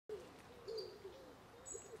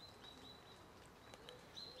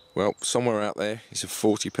Well, somewhere out there is a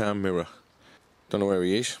 £40 mirror. Don't know where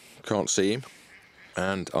he is, can't see him.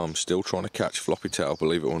 And I'm still trying to catch floppy tail,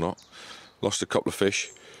 believe it or not. Lost a couple of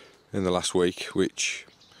fish in the last week, which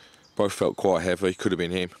both felt quite heavy. Could have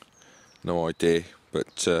been him, no idea.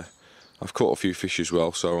 But I've caught a few fish as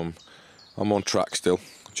well, so I'm on track still.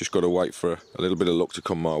 Just got to wait for a little bit of luck to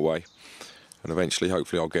come my way, and eventually,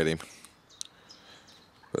 hopefully, I'll get him.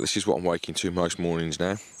 But this is what I'm waking to most mornings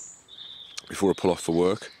now, before I pull off for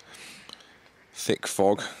work. Thick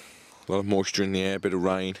fog, a lot of moisture in the air, bit of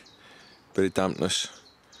rain, bit of dampness.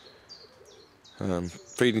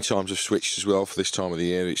 Feeding times have switched as well for this time of the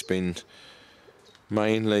year. It's been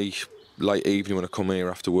mainly late evening when I come here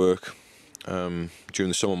after work. During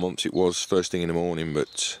the summer months it was first thing in the morning,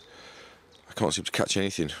 but I can't seem to catch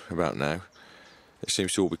anything about now. It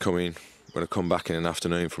seems to all be coming when I come back in an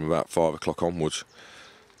afternoon from about 5 o'clock onwards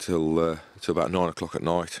till about 9 o'clock at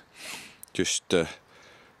night. Just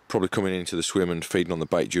probably coming into the swim and feeding on the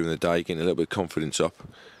bait during the day, getting a little bit of confidence up,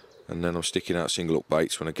 and then I'm sticking out single hook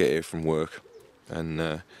baits when I get here from work, and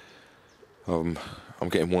I'm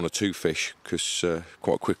getting 1 or 2 fish because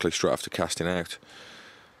quite quickly straight after casting out.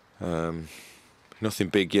 Nothing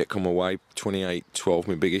big yet come my way. 28-12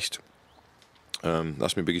 my biggest.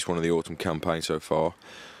 That's my biggest one of the autumn campaign so far.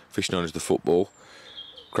 Fish known as the football.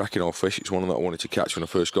 Cracking old fish. It's one that I wanted to catch when I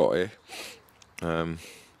first got here.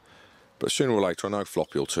 But sooner or later I know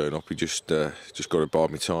Floppy will turn up. He just got to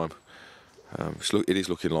bide me time. It is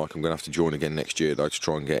looking like I'm going to have to join again next year though to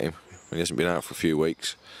try and get him. He hasn't been out for a few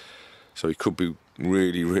weeks, so he could be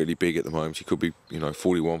really big at the moment. He could be, you know,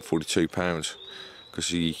 41, 42 pounds, because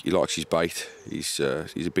he likes his bait. He's a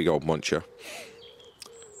big old muncher.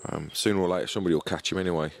 Sooner or later somebody will catch him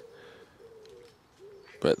anyway.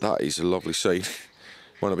 But that is a lovely scene.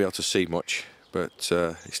 Might not be able to see much, but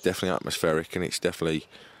it's definitely atmospheric, and it's definitely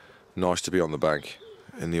nice to be on the bank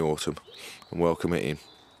in the autumn and welcome it in.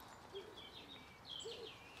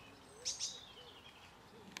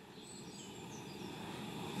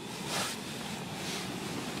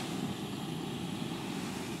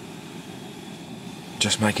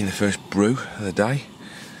 Just making the first brew of the day.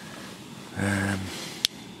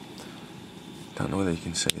 Don't know whether you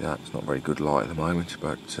can see that, it's not very good light at the moment,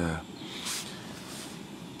 but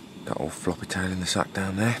got old floppy tail in the sack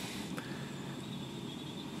down there.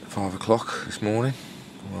 5 o'clock this morning.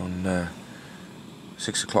 We're on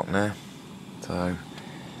 6 o'clock now, so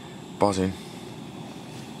buzzing.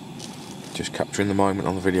 Just capturing the moment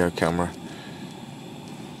on the video camera.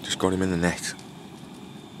 Just got him in the net.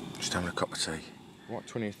 Just having a cup of tea. Right,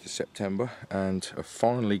 20th of September, and I've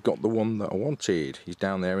finally got the one that I wanted. He's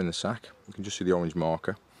down there in the sack. You can just see the orange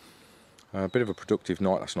marker. A bit of a productive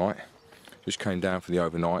night last night. Just came down for the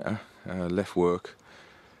overnighter. Left work.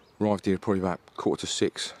 Arrived here probably about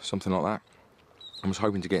 5:45, something like that. I was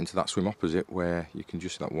hoping to get into that swim opposite where you can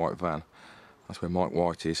just see that white van. That's where Mike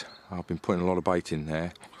White is. I've been putting a lot of bait in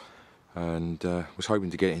there, and was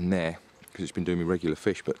hoping to get in there because it's been doing me regular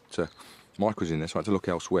fish, but Mike was in there, so I had to look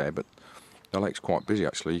elsewhere. But the lake's quite busy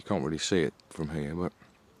actually, you can't really see it from here, but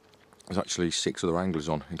there's actually 6 other anglers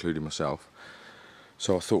on, including myself.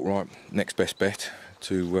 So I thought, right, next best bet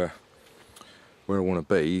to where I want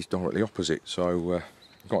to be is directly opposite. So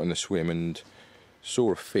got in the swim and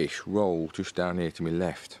saw a fish roll just down here to my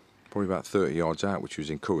left, probably about 30 yards out, which was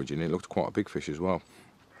encouraging. It looked quite a big fish as well.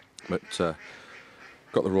 But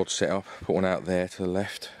got the rod set up, put one out there to the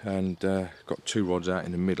left, and got 2 rods out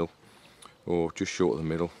in the middle, or just short of the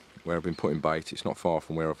middle, where I've been putting bait. It's not far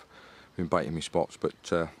from where I've been baiting my spots,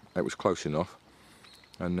 but it was close enough.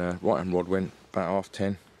 And right hand rod went about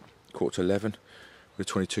 10:30, 11:15, with a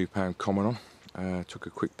 22 pound common on. Took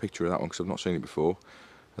a quick picture of that one because I've not seen it before.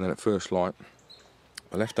 And then at first light,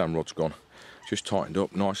 the left hand rod's gone. Just tightened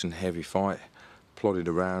up, nice and heavy fight. Plodded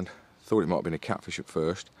around. Thought it might have been a catfish at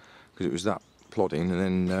first because it was that plodding. And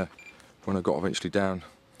then when I got eventually down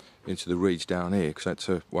into the reeds down here, because I had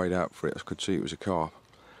to wade out for it, I could see it was a carp.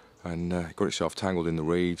 And it got itself tangled in the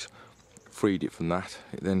reeds, freed it from that.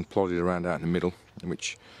 It then plodded around out in the middle, in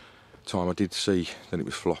which time I did see that it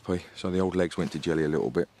was floppy, so the old legs went to jelly a little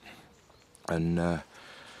bit, and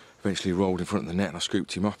eventually rolled in front of the net, and I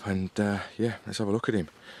scooped him up, and yeah, let's have a look at him.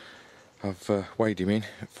 I've weighed him in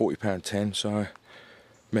at £40.10, so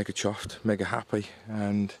mega chuffed, mega happy,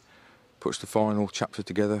 and puts the final chapter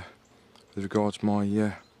together with regards to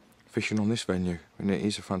my fishing on this venue. And it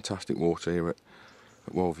is a fantastic water here at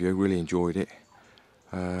Woldview. Really enjoyed it.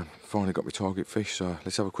 Finally got my target fish, so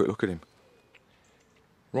let's have a quick look at him.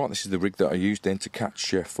 Right, this is the rig that I used then to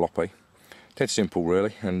catch Floppy. Dead simple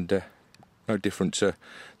really, and no different to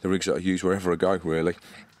the rigs that I use wherever I go really.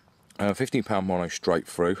 15 pound mono straight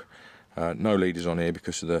through, No leaders on here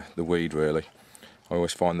because of the weed really. I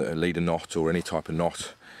always find that a leader knot or any type of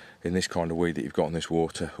knot in this kind of weed that you've got in this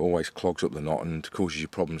water always clogs up the knot and causes you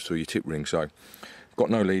problems through your tip ring. So I've got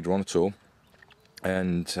no leader on at all.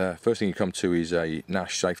 And first thing you come to is a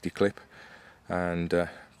Nash safety clip, and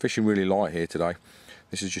fishing really light here today.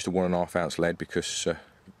 This is just a 1.5 ounce lead because a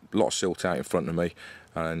lot of silt out in front of me,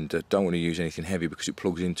 and don't want to use anything heavy because it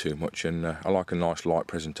plugs in too much, and I like a nice light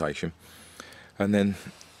presentation. And then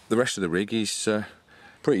the rest of the rig is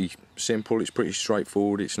pretty simple, it's pretty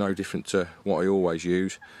straightforward, it's no different to what I always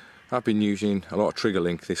use. I've been using a lot of trigger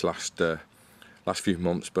link this last few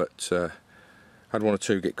months, but had one or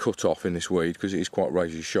two get cut off in this weed because it is quite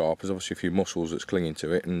razor sharp. There's obviously a few muscles that's clinging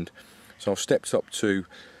to it, and so I've stepped up to,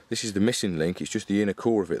 this is the missing link, it's just the inner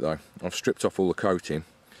core of it though. I've stripped off all the coating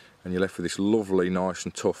and you're left with this lovely, nice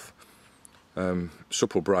and tough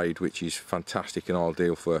supple braid, which is fantastic and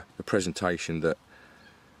ideal for the presentation that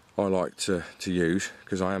I like to use,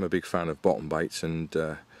 because I am a big fan of bottom baits, and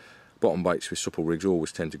bottom baits with supple rigs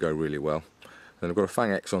always tend to go really well. Then I've got a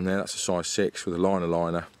Fang X on there, that's a size 6 with a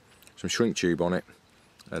liner, some shrink tube on it,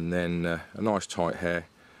 and then a nice tight hair.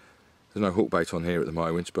 There's no hook bait on here at the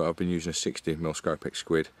moment, but I've been using a 60mm Scopex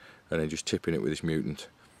squid and then just tipping it with this mutant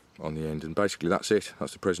on the end, and basically that's it,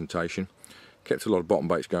 that's the presentation. Kept a lot of bottom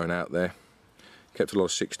baits going out there, kept a lot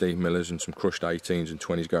of 16mm and some crushed 18s and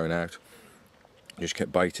 20s going out. Just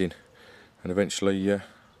kept baiting, and eventually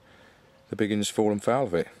the big one's fallen foul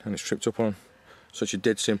of it, and it's tripped up on such a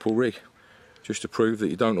dead simple rig, just to prove that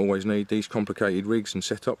you don't always need these complicated rigs and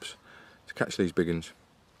setups to catch these big ones.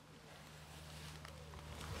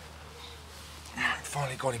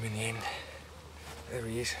 Finally got him in the end. There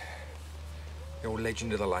he is, the old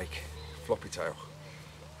legend of the lake, Floppy tail,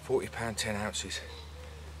 £40, 10 ounces.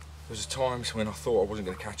 There was times when I thought I wasn't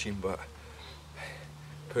going to catch him, but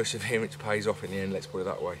perseverance pays off in the end, let's put it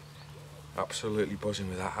that way. Absolutely buzzing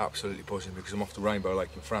with that, absolutely buzzing, because I'm off to Rainbow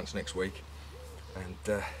Lake in France next week, and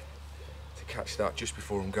to catch that just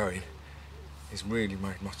before I'm going has really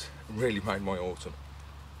made my autumn.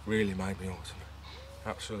 Really made me autumn.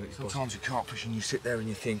 Absolutely. Sometimes you can't push and you sit there and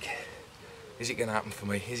you think, is it going to happen for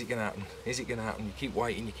me? Is it going to happen? Is it going to happen? You keep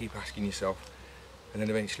waiting, you keep asking yourself, and then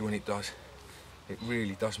eventually when it does, it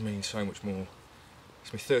really does mean so much more.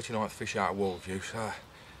 It's my 39th fish out of Woldview, so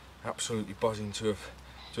absolutely buzzing to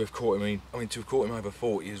have caught him. I mean, to have caught him over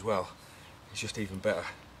 40 as well, it's just even better.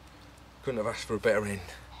 Couldn't have asked for a better end.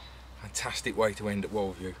 Fantastic way to end at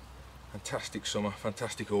Woldview. Fantastic summer,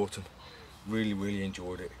 fantastic autumn. Really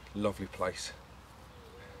enjoyed it. Lovely place.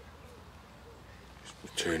 Just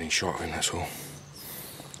a turning shot of him, that's all.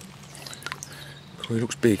 He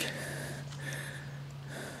looks big.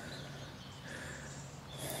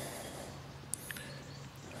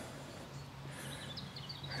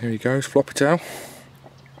 Here he goes, Floppy tail.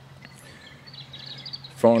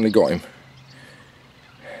 Finally got him.